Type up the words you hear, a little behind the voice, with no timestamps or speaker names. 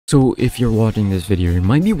So if you're watching this video, you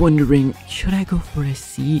might be wondering, should I go for a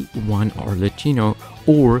C1 Arlecchino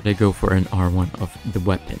or should I go for an R1 of the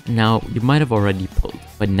weapon? Now, you might have already pulled,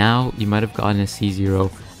 but now you might have gotten a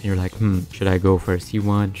C0 and you're like, should I go for a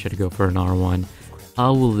C1? Should I go for an R1? I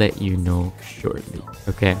will let you know shortly,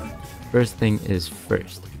 okay? First thing is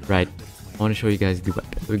first, right? I want to show you guys the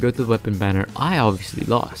weapon. We go to the weapon banner. I obviously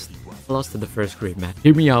lost. I lost to the first grade match.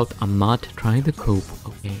 Hear me out. I'm not trying to cope,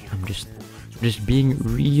 okay? I'm just being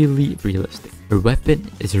really realistic. Her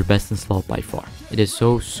weapon is her best in slot by far. It is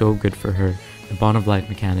so good for her. The bond of life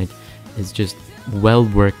mechanic is just well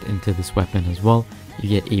worked into this weapon as well. You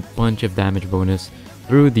get a bunch of damage bonus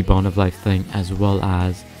through the bond of life thing, as well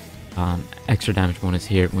as extra damage bonus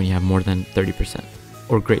here when you have more than 30%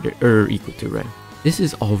 or greater or equal to, right? This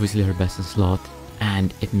is obviously her best in slot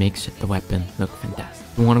and it makes the weapon look fantastic.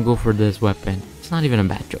 If you want to go for this weapon, it's not even a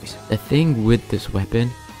bad choice. The thing with this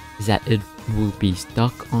weapon is that it will be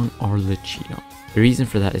stuck on Arlecchino. The reason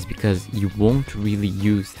for that is because you won't really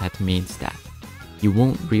use that main stat. You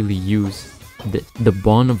won't really use the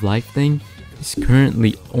bond of life thing is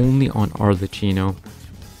currently only on Arlecchino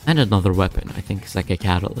and another weapon. I think it's like a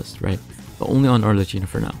catalyst, right? But only on Arlecchino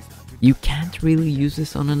for now. You can't really use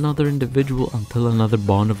this on another individual until another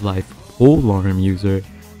bond of life polearm user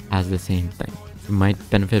has the same thing. You might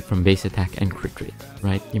benefit from base attack and crit rate,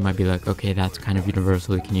 right? You might be like, okay, that's kind of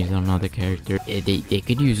universal, you can use it on another character. They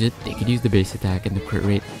could use it, they could use the base attack and the crit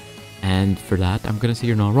rate, and for that, I'm gonna say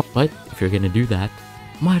you're not wrong. But if you're gonna do that,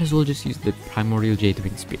 might as well just use the Primordial Jade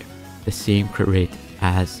Wing Spear. The same crit rate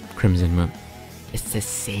as Crimson Moon. It's the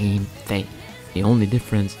same thing. The only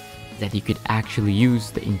difference is that you could actually use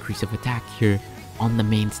the increase of attack here on the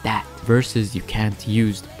main stat, versus you can't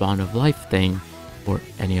use the Bond of Life thing or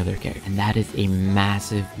any other character. And that is a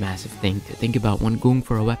massive thing to think about when going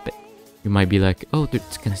for a weapon. You might be like, oh,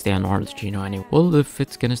 it's gonna stay on Arlecchino anyway. Well, if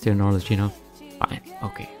it's gonna stay on Arlecchino, fine,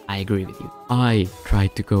 okay, I agree with you. I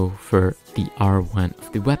tried to go for the R1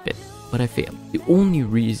 of the weapon, but I failed. The only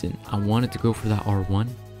reason I wanted to go for that R1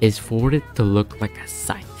 is for it to look like a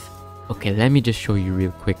scythe. Okay, let me just show you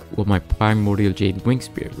real quick what my Primordial Jade Wing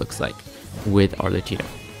Spear looks like with Arlecchino.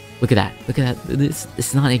 Look at that, look at that. This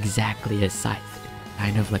is not exactly a scythe.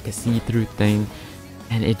 Kind of like a see-through thing,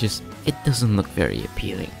 and it doesn't look very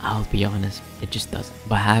appealing, I'll be honest. It just doesn't.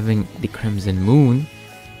 By having the Crimson Moon,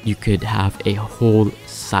 you could have a whole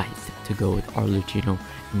scythe to go with Arlecchino.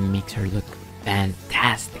 It makes her look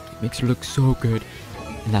fantastic. It makes her look so good,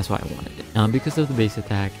 and that's why I wanted it. Now, because of the base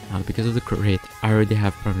attack, because of the crit rate, I already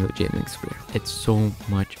have Primordial Jade Wing Spear. It's so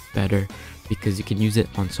much better because you can use it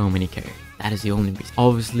on so many characters. That is the only reason.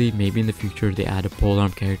 Obviously, maybe in the future they add a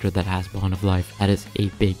polearm character that has Bond of Life. That is a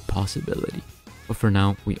big possibility. But for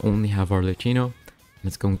now, we only have Arlecchino, and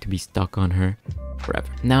it's going to be stuck on her forever.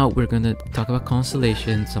 Now we're going to talk about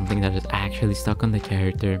Constellation, something that is actually stuck on the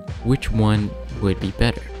character. Which one would be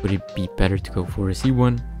better? Would it be better to go for a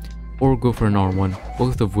C1 or go for an R1,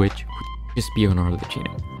 both of which would just be on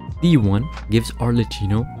Arlecchino? D1 gives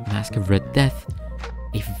Arlecchino Mask of Red Death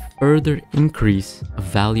a further increase of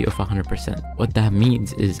value of 100%. What that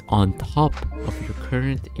means is on top of your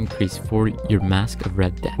current increase for your Mask of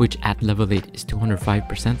Red Death, which at level 8 is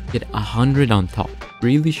 205%, get 100 on top.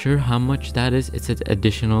 Really sure how much that is? It's an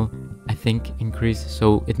additional, I think, increase,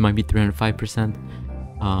 so it might be 305%.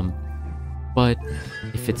 But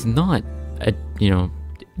if it's not a,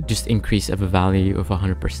 just increase of a value of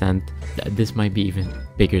 100%, this might be even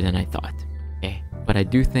bigger than I thought. Okay, but I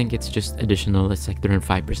do think it's just additional. It's like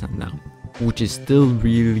 305% now, which is still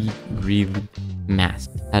really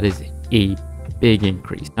massive. That is a big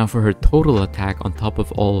increase. Now for her total attack on top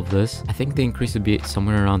of all of this, I think the increase would be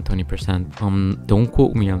somewhere around 20%. Don't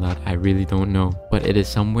quote me on that, I really don't know, but it is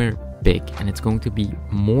somewhere big, and it's going to be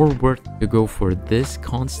more worth to go for this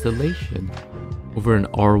Constellation over an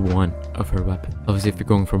R1 of her weapon. Obviously, if you're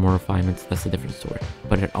going for more refinements, that's a different story,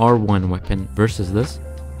 but an R1 weapon versus this,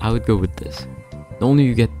 I would go with this. Not only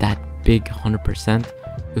you get that big 100%,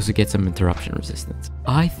 you also get some interruption resistance.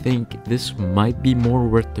 I think this might be more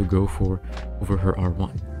worth to go for over her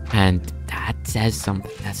R1. And that says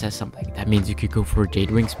something. That means you could go for a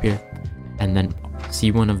Jade Wing Spear and then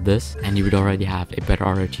C1 of this, and you would already have a better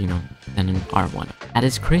Arlecchino than an R1. That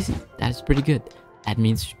is crazy. That is pretty good. That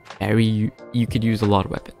means you could use a lot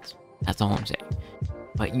of weapons. That's all I'm saying.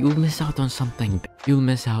 But you'll miss out on something. You'll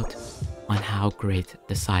miss out on how great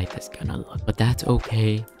the scythe is gonna look. But that's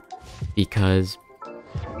okay, because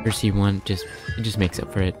your C1 just makes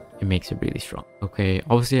up for it. It makes it really strong. Okay,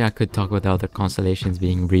 obviously I could talk about the other constellations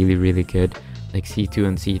being really good, like C2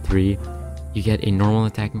 and C3, You get a normal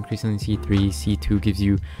attack increase on C3. C2 gives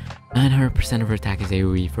you 900% of her attack is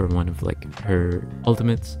AoE for one of like her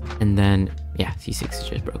ultimates. And then yeah, C6 is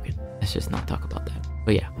just broken. Let's just not talk about that.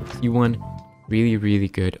 But yeah, C1 really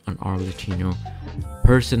good on Arlecchino.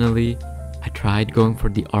 Personally, I tried going for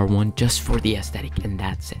the R1 just for the aesthetic, and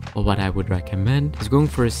that's it. But what I would recommend is going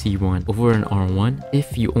for a C1 over an R1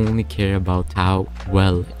 if you only care about how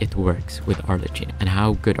well it works with Arlecchino and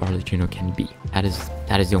how good Arlecchino can be. That is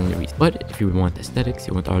the only reason. But if you want aesthetics,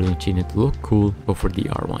 you want Arlecchino to look cool, go for the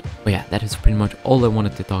R1. But yeah, that is pretty much all I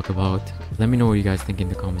wanted to talk about. Let me know what you guys think in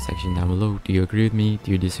the comment section down below. Do you agree with me? Do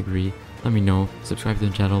you disagree? Let me know. Subscribe to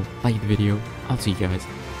the channel, like the video. I'll see you guys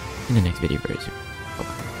in the next video very soon.